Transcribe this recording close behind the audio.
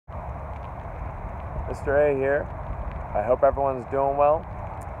Mr. A here. I hope everyone's doing well.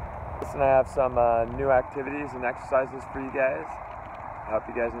 Listen, I have some new activities and exercises for you guys. I hope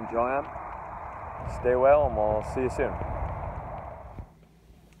you guys enjoy them. Stay well, and we'll see you soon.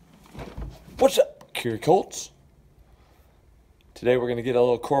 What's up, Curie Colts? Today we're going to get a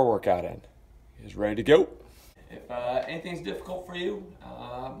little core workout in. You guys ready to go? If anything's difficult for you,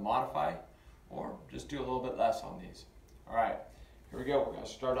 modify or just do a little bit less on these. All right, here we go. We're going to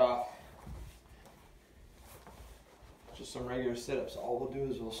start off just some regular sit-ups. All we'll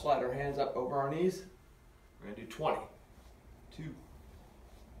do is we'll slide our hands up over our knees. We're going to do 20, 2,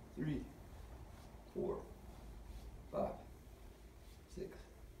 3, 4, 5, 6,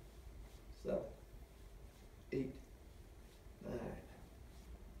 7, 8, 9.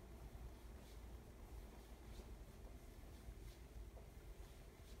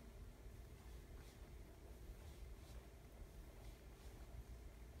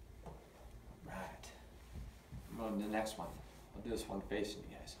 Right. I'm on to the next one. I'll do this one facing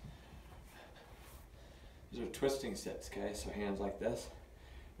you guys. These are twisting sits, okay? So hands like this.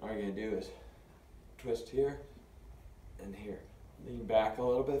 All you're gonna do is twist here and here. Lean back a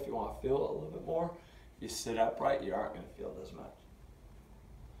little bit if you want to feel it a little bit more. If you sit upright, you aren't going to feel it as much.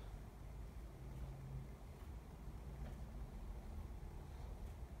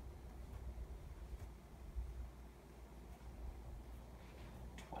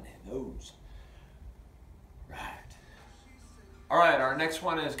 Those. Right. All right, our next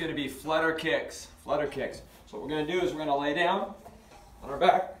one is going to be flutter kicks. Flutter kicks. So what we're going to do is we're going to lay down on our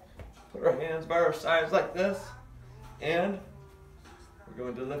back, put our hands by our sides like this, and we're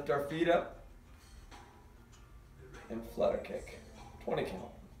going to lift our feet up and flutter kick. 20 count.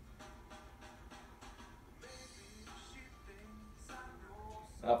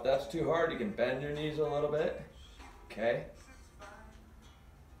 Now if that's too hard, you can bend your knees a little bit. Okay.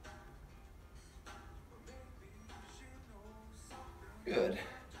 Good.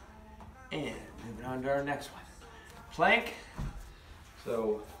 And moving on to our next one. Plank.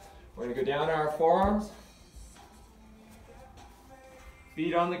 So we're going to go down to our forearms.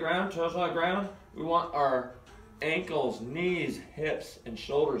 Feet on the ground, toes on the ground. We want our ankles, knees, hips, and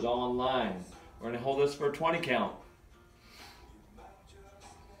shoulders all in line. We're going to hold this for a 20 count.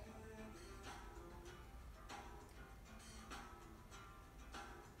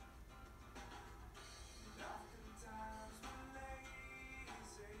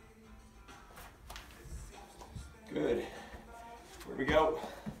 Good. Here we go.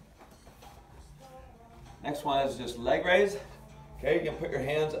 Next one is just leg raise. Okay, you can put your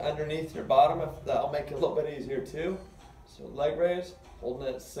hands underneath your bottom, if that'll make it a little bit easier too. So leg raise,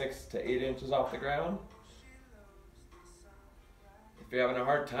 holding it 6 to 8 inches off the ground. If you're having a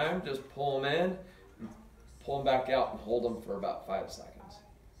hard time, just pull them in, and pull them back out and hold them for about 5 seconds.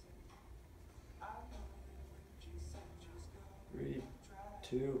 3,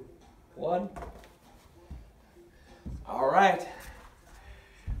 2, 1. All right,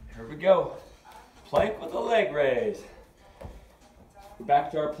 here we go. Plank with a leg raise. We're back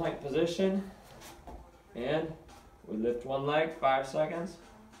to our plank position, and we lift one leg, 5 seconds.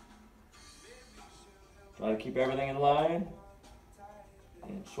 Try to keep everything in line,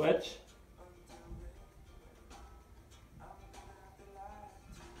 and switch.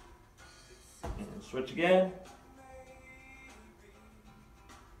 And switch again.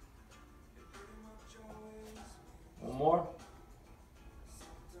 One more.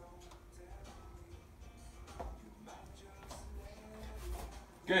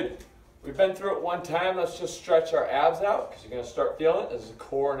 Good. We've been through it one time. Let's just stretch our abs out because you're going to start feeling it. This is a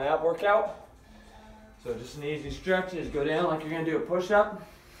core and ab workout. So just an easy stretch is go down like you're going to do a push-up.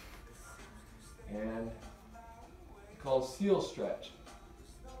 And it's called seal stretch.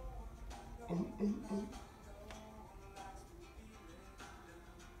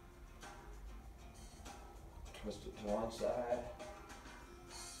 Twist it to one side.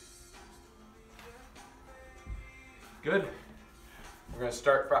 Good. We're going to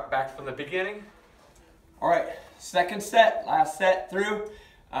start back from the beginning. All right, second set, last set through.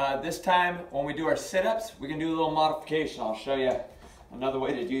 This time when we do our sit-ups, we can do a little modification. I'll show you another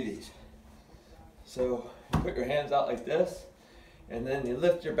way to do these. So put your hands out like this, and then you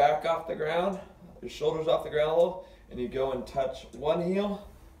lift your back off the ground, your shoulders off the ground a little, and you go and touch one heel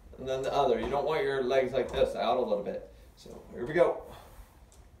and then the other. You don't want your legs like this out a little bit. So here we go.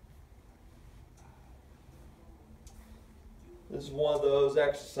 This is one of those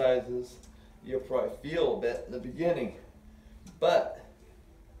exercises you'll probably feel a bit in the beginning, but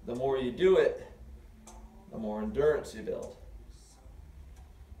the more you do it, the more endurance you build.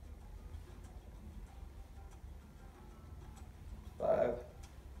 5,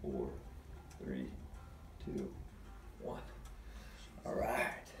 4, 3, 2, 1. All right.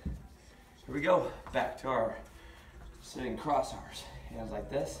 Here we go. Back to our sitting cross arms. Hands like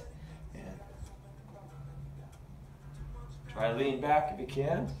this. And try to lean back if you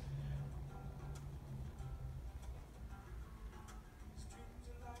can.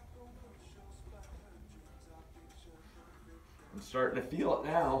 I'm starting to feel it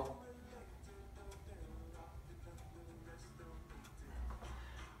now.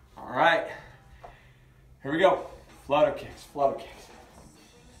 All right. Here we go. Flutter kicks, flutter kicks.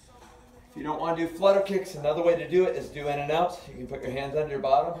 If you don't want to do flutter kicks, another way to do it is do in and outs. You can put your hands under your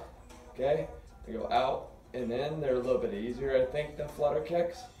bottom, okay? You go out and in. They're a little bit easier, I think, than flutter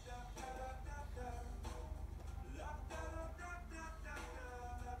kicks.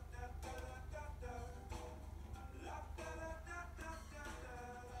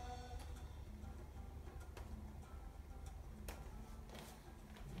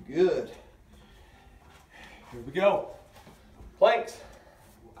 Good. Here we go. Planks.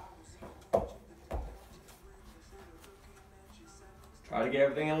 Try to get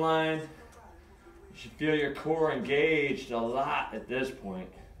everything in line. You should feel your core engaged a lot at this point.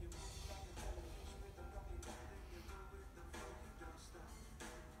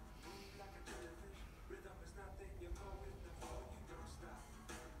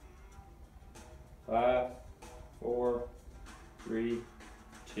 Five, 4, 3,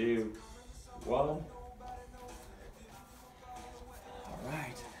 2, 1. All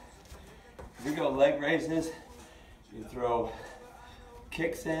right. Here we go, leg raises. You can throw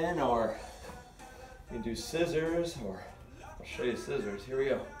kicks in, or you can do scissors, or I'll show you scissors. Here we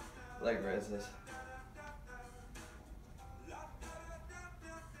go, leg raises.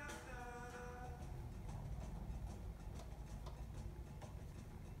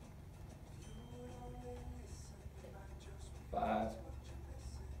 Five,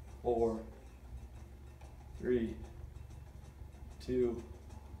 4, 3, 2,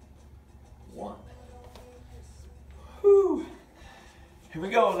 1. Whew. Here we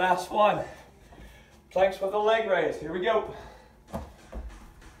go, last one. Planks with a leg raise. Here we go.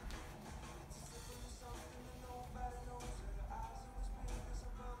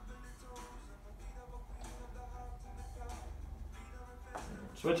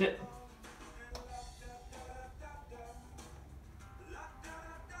 Switch it.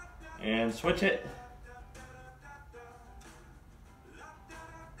 And switch it.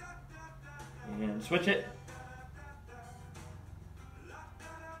 And switch it.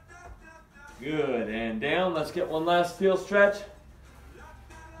 Good, and down. Let's get one last heel stretch.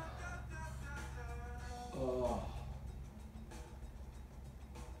 Oh. All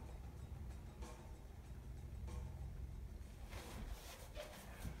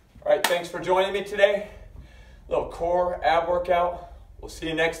right, thanks for joining me today. Little core ab workout. We'll see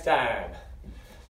you next time.